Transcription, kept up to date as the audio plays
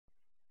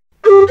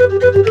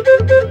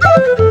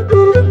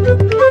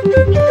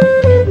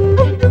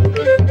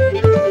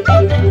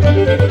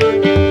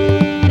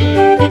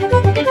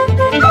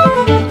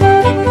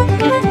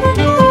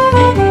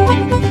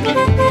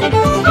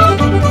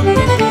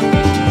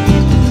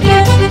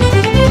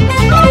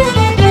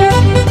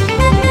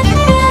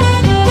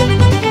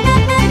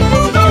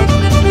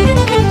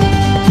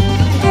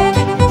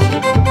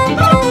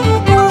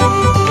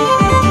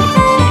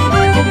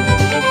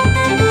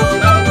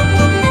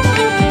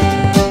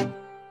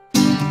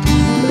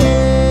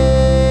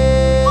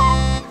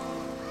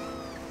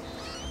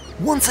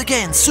Once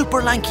again,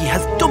 Super Lanky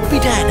has Dumpy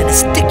Dan in a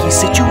sticky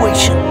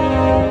situation.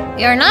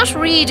 You're not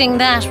reading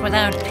that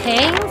without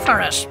paying for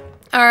it,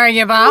 are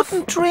you, Bob? I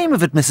wouldn't dream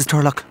of it, Mrs.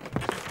 Turlock.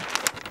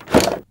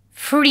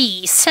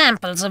 Free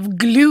samples of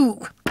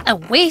glue. A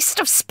waste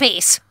of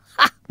space.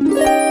 Ha!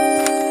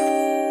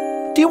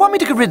 Do you want me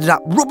to get rid of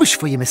that rubbish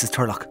for you, Mrs.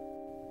 Turlock?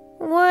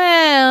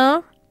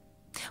 Well,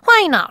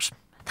 why not?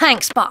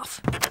 Thanks,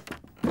 Boff.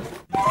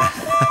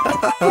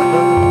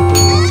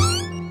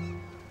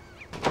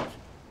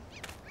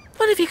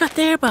 What have you got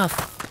there,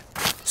 Boff?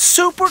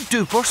 Super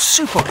duper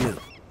super glue.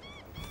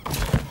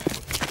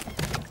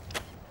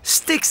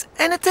 Sticks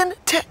anything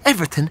to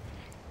everything,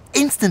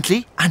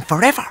 instantly and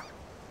forever.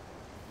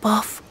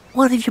 Boff,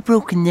 what have you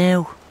broken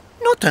now?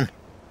 Nothing.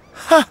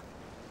 Huh.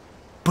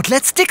 But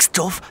let's stick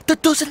stuff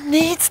that doesn't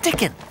need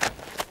sticking.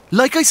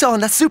 Like I saw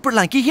in that Super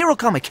Lanky hero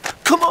comic.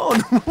 Come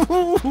on.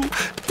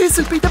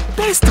 This'll be the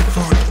best of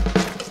fun.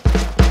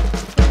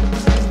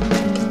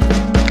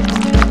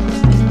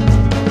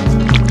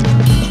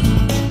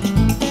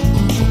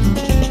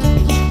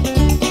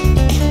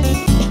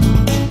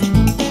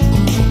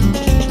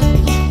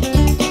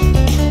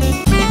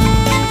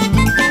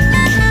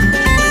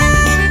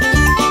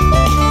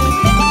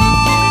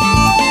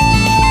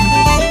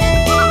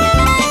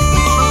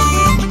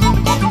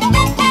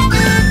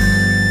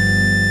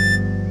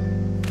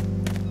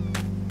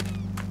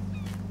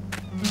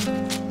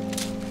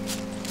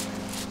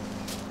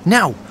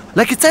 Now,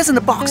 like it says in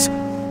the box,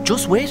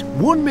 just wait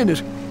 1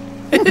 minute.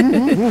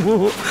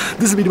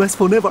 This will be the best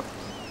fun ever.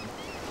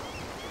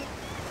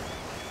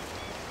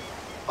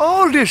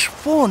 All this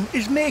fun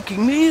is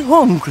making me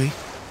hungry.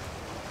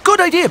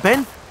 Good idea,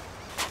 Ben.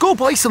 Go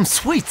buy some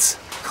sweets.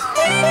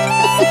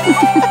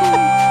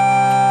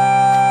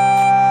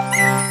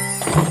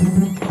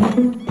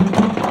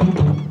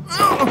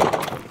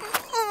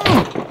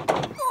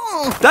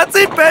 That's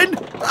it, Ben.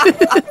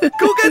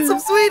 Go get some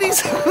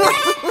sweeties.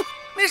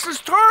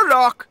 Mrs.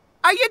 Turlock,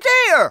 are you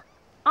there?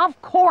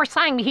 Of course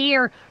I'm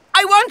here.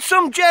 I want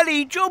some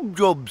jelly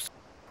jub-jubs.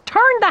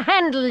 Turn the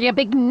handle, you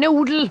big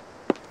noodle.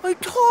 I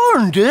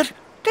turned it.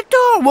 The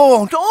door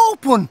won't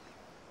open.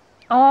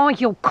 Oh,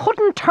 you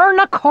couldn't turn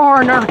a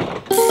corner.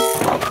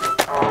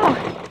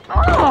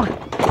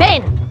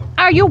 Ben,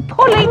 are you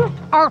pulling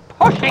or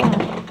pushing?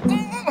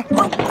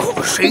 I'm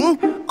pushing.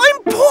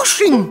 I'm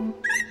pushing.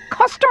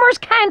 Customers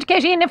can't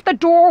get in if the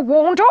door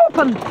won't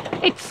open.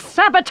 It's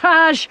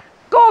sabotage.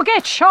 Go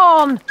get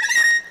Sean.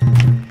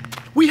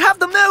 We have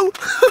them now.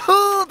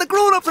 The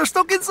grown-ups are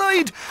stuck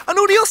inside, and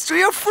only us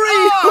three are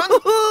free. Sean?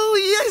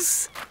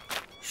 Yes.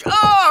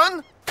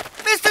 Sean,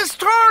 Mrs.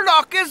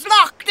 Turlock is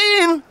locked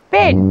in.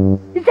 Ben,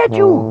 is that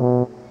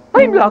you?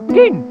 I'm locked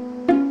in.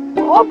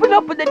 Open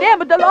up in the name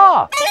of the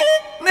law.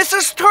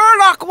 Mrs.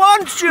 Turlock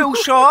wants you,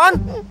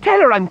 Sean. Tell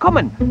her I'm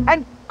coming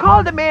and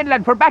call the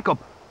mainland for backup.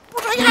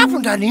 But I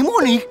haven't any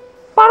money.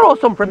 Borrow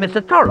some from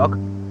Mrs. Turlock.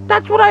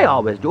 That's what I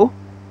always do.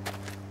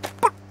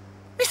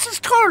 Mrs.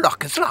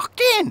 Turlock is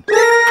locked in.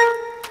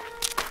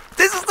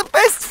 This is the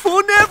best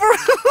fun ever.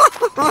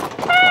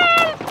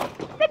 Help!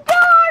 The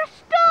door's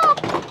stuck.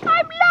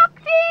 I'm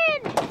locked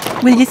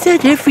in. Well, you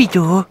said every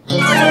door.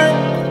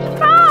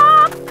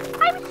 Bob,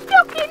 I'm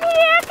stuck in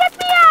here. Get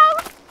me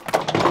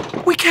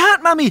out. We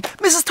can't, Mammy.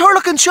 Mrs.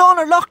 Turlock and Sean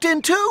are locked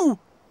in too.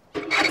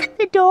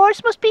 The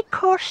doors must be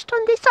cursed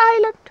on this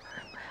island.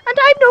 And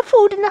I've no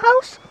food in the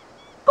house.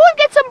 Go and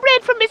get some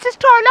bread from Mrs.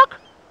 Turlock.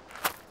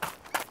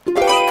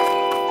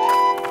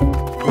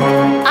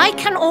 I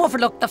can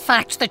overlook the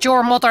fact that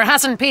your mother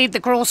hasn't paid the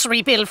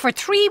grocery bill for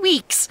 3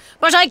 weeks,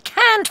 but I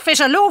can't fit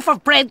a loaf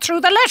of bread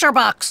through the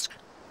letterbox.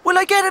 Will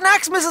I get an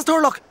axe, Mrs.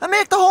 Turlock, and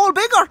make the hole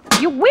bigger?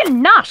 You will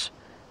not.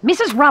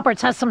 Mrs.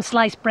 Roberts has some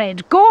sliced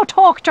bread. Go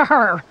talk to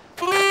her.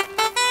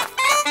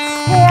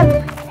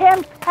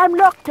 Help, I'm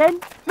locked in.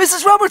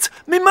 Mrs. Roberts,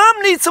 my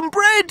mum needs some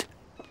bread.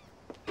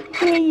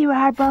 Here you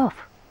are,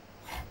 Buff.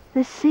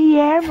 The sea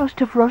air must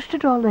have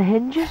rusted all the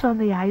hinges on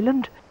the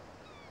island.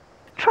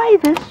 Try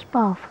this,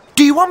 Buff.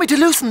 Do you want me to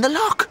loosen the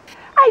lock?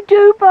 I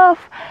do,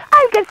 Buff.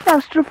 I'll get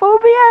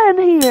claustrophobia in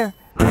here.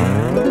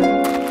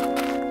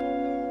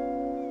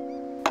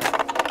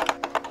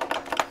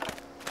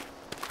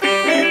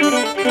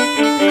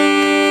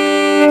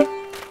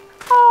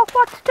 Oh,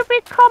 what's to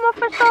become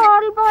of us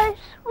all, boys?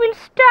 We'll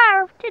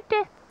starve to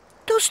death.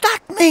 Does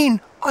that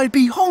mean I'll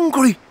be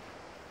hungry?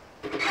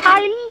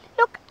 I'll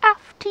look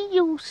after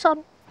you,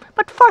 son.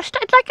 But first,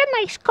 I'd like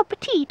a nice cup of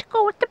tea to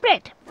go with the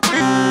bread.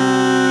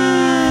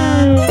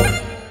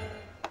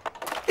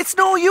 It's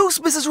no use,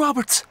 Mrs.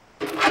 Roberts.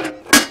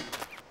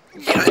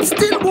 It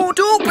still won't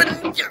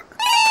open.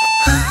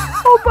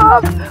 Oh,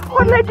 Bob,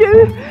 what'll I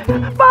do?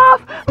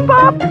 Bob,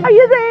 are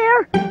you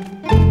there?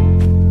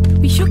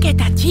 We should get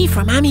that tea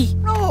from Mammy.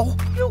 No,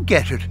 you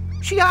get it.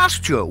 She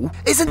asked you.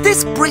 Isn't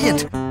this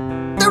brilliant?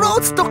 They're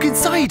all stuck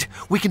inside.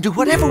 We can do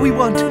whatever we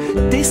want.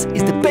 This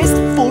is the best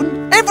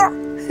fun ever.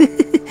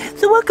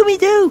 So what can we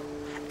do?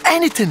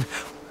 Anything.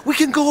 We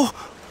can go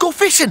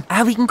fishing.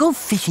 We can go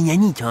fishing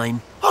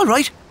anytime. All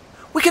right.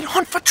 We can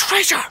hunt for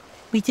treasure.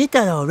 We did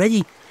that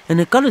already, and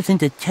it got us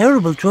into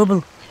terrible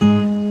trouble.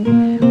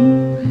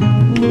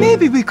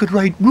 Maybe we could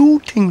write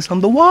rude things on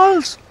the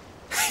walls.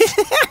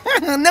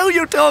 Now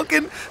you're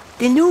talking.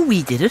 They knew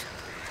we did it.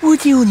 We're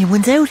the only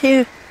ones out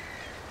here.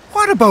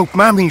 What about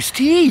Mammy's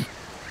tea?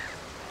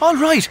 All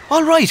right.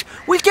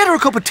 We'll get her a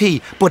cup of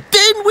tea, but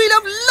then we'll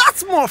have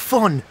lots more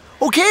fun.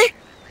 Okay?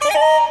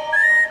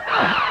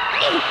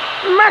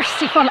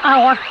 Merciful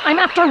hour. I'm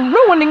after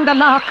ruining the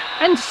lock,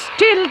 and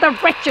still the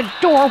wretched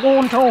door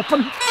won't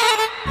open.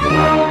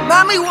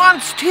 Mammy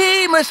wants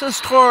tea,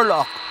 Mrs.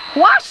 Turlock.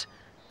 What?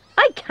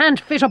 I can't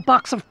fit a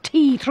box of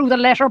tea through the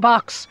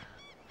letterbox.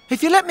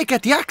 If you let me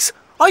get the axe,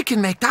 I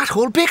can make that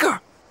hole bigger.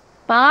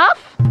 Boff,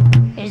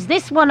 is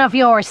this one of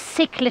your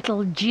sick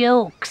little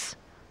jokes?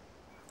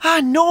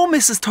 No,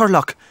 Mrs.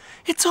 Turlock.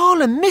 It's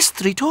all a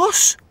mystery to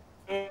us.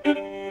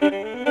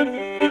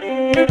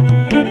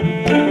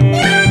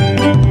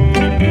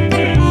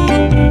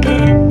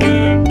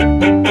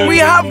 We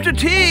have the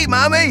tea,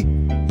 Mammy.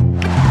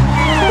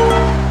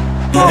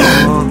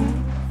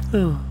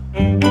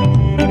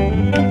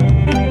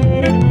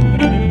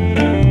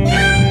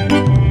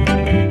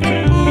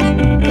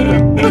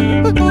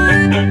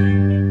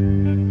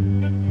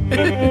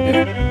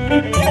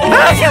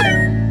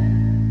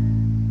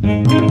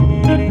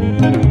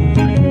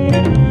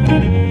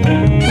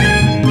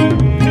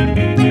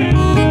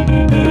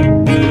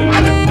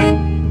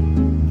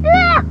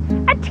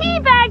 A tea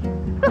bag!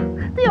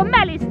 The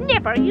O'Malleys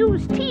never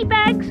use tea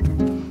bags.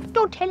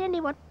 Don't tell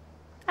anyone.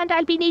 And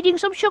I'll be needing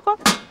some sugar.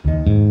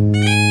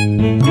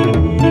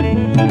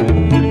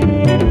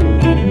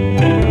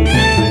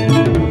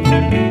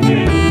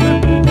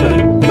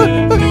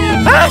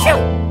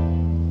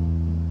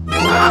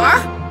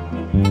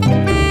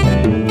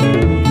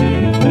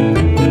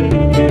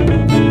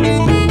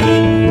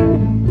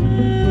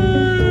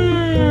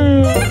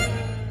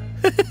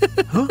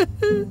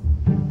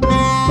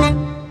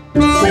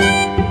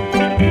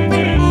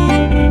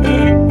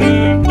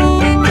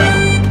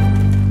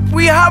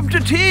 We have the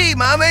tea,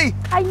 Mammy.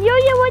 I knew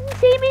you wouldn't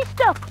see me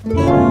stuck.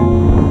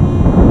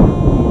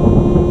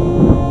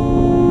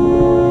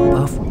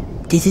 Buff,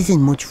 this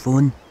isn't much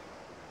fun.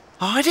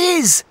 Oh, it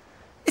is.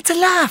 It's a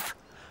laugh.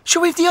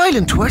 Sure, we've the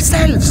island to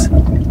ourselves.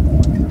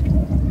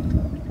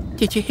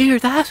 Did you hear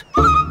that?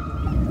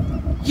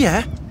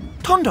 Yeah,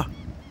 thunder.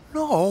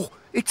 No,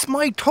 it's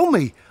my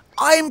tummy.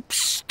 I'm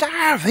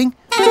starving.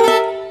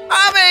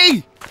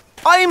 Mammy!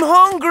 I'm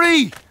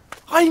hungry.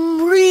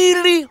 I'm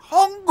really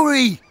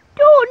hungry.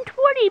 Don't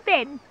worry,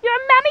 Ben. Your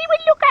mammy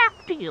will look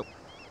after you.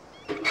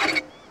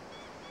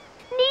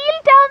 Kneel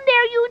down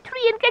there, you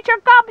three, and get your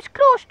gobs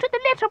close to the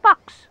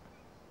letterbox.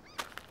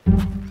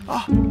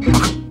 Oh,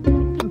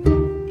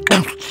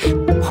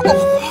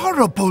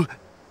 horrible.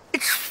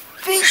 It's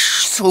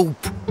fish soup.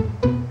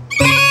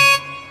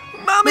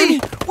 Mommy,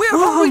 we're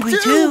hungry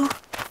too.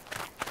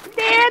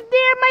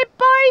 There, my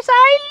boys.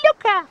 I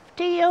look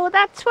after you.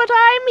 That's what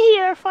I'm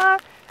here for.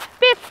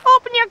 Biff,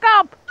 open your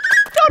gob.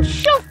 Don't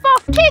shove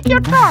off. Take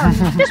your turn.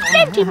 There's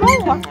plenty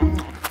more.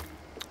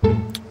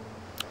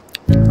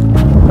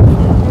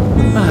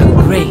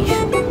 Oh, great.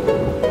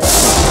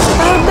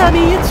 Oh,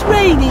 Mummy, it's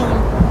raining.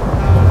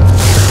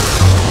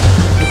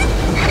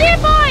 Here,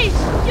 boys.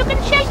 You can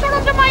shelter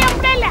under my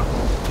umbrella.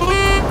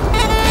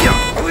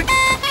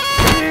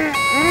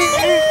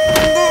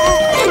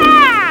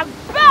 Ah,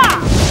 bah!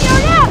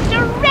 You're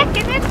after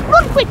wrecking it.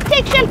 Run quick.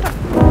 Take shelter.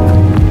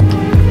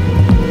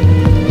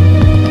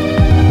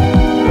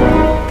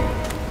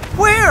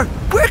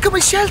 Where can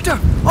we shelter?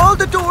 All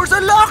the doors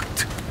are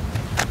locked.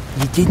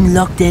 You didn't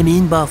lock them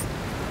in, Buff.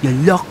 You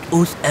locked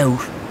us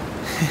out.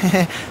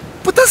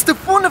 But that's the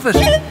fun of it.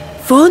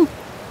 Fun?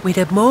 We'd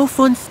have more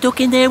fun stuck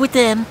in there with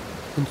them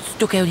than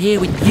stuck out here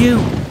with you.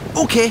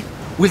 Okay,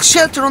 we'll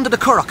shelter under the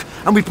curragh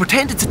and we'll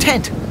pretend it's a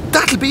tent.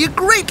 That'll be a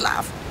great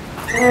laugh.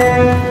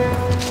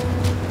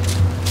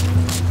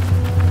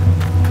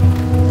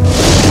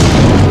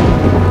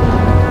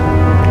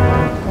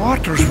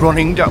 Water's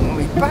running down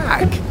my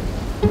back.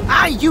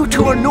 You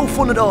two are no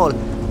fun at all.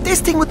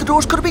 This thing with the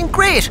doors could have been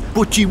great,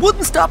 but you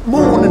wouldn't stop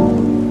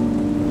moaning.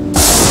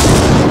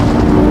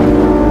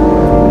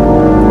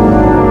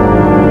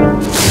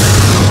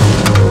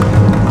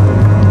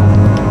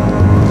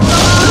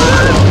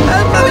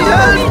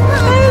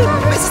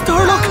 Mrs.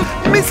 Turlock!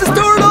 Mrs.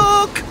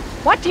 Turlock!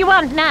 What do you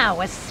want now?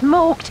 A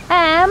smoked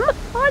ham?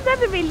 Oh,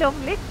 that'd be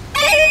lovely.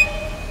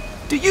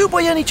 Do you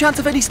by any chance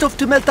have any stuff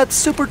to melt that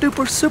super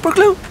duper super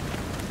glue?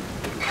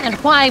 And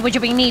why would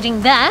you be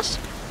needing that?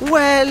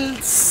 Well,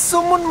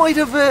 someone might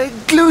have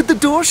glued the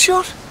door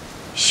shut.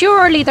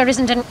 Surely there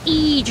isn't an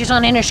idiot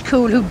on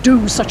Inishcool who'd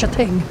do such a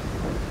thing.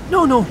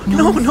 No,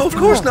 of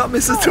course not,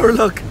 Mrs.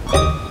 Turlock.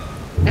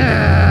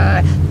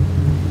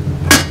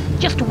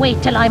 Just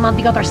wait till I'm on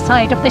the other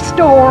side of this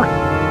door.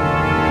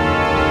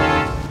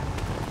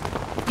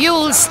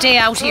 You'll stay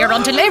out here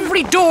until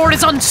every door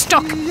is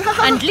unstuck,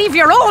 and leave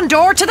your own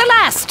door to the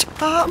last.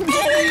 I'm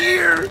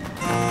here.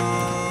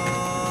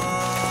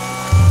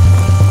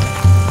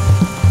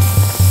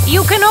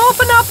 You can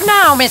open up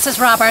now, Mrs.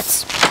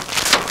 Roberts.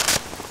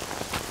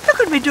 Look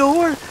at my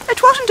door.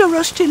 It wasn't a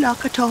rusty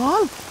lock at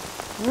all.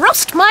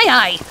 Rust my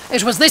eye.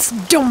 It was this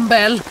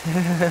dumbbell.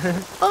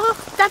 Oh,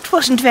 that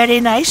wasn't very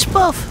nice,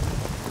 Buff.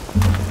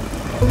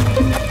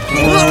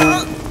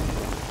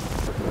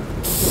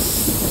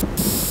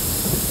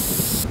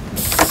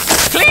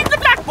 Clean the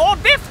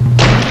blackboard, Biff!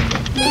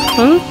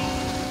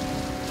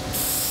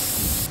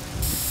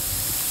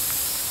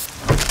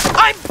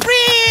 I'm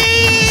free!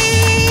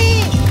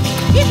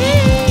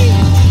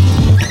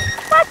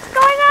 What's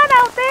going on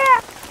out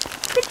there?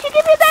 Did she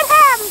give you that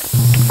ham?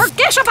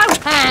 Forget about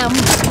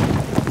hams.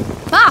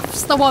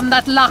 Buff's the one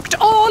that locked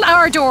all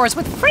our doors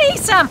with free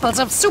samples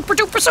of super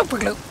duper super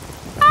glue.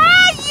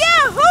 Ah,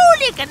 you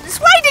hooligans!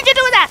 Why did you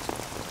do that?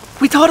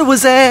 We thought it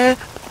was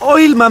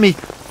oil, Mammy.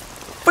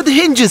 For the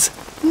hinges,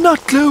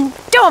 not glue.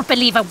 Don't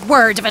believe a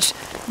word of it.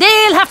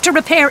 They'll have to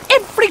repair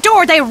every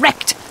door they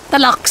wrecked. The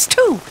locks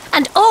too,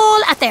 and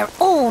all at their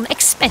own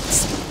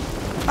expense.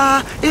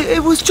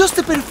 It was just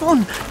a bit of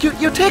fun.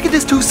 You're taking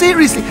this too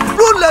seriously.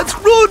 Run, lads,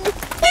 run!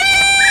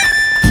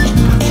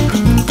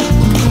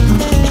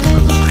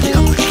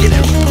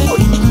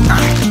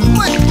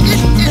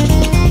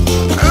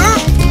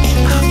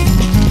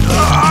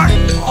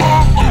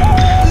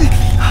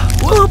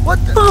 What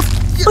the?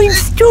 I'm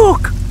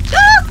stuck.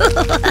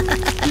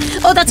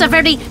 Oh, that's a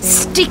very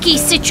sticky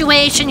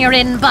situation you're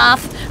in,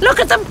 Bath. Look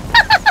at them.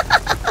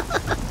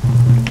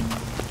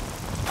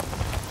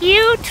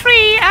 You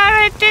three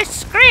are a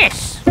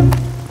disgrace.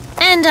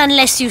 And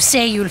unless you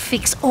say you'll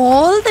fix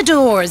all the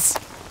doors,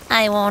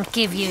 I won't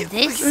give you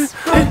this.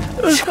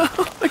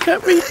 I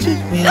can't reach it.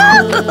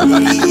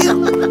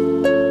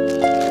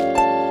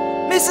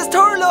 Mrs.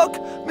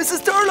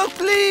 Turlock,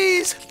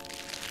 please.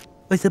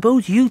 I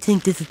suppose you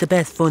think this is the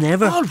best fun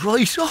ever. All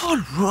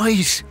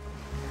right.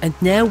 And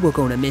now we're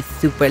going to miss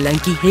Super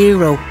Lanky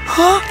Hero.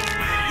 Huh?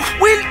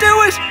 We'll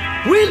do it.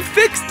 We'll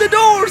fix the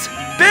doors.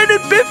 Ben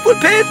and Biff will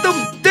paint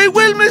them. They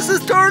will,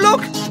 Mrs.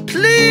 Turlock.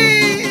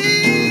 Please.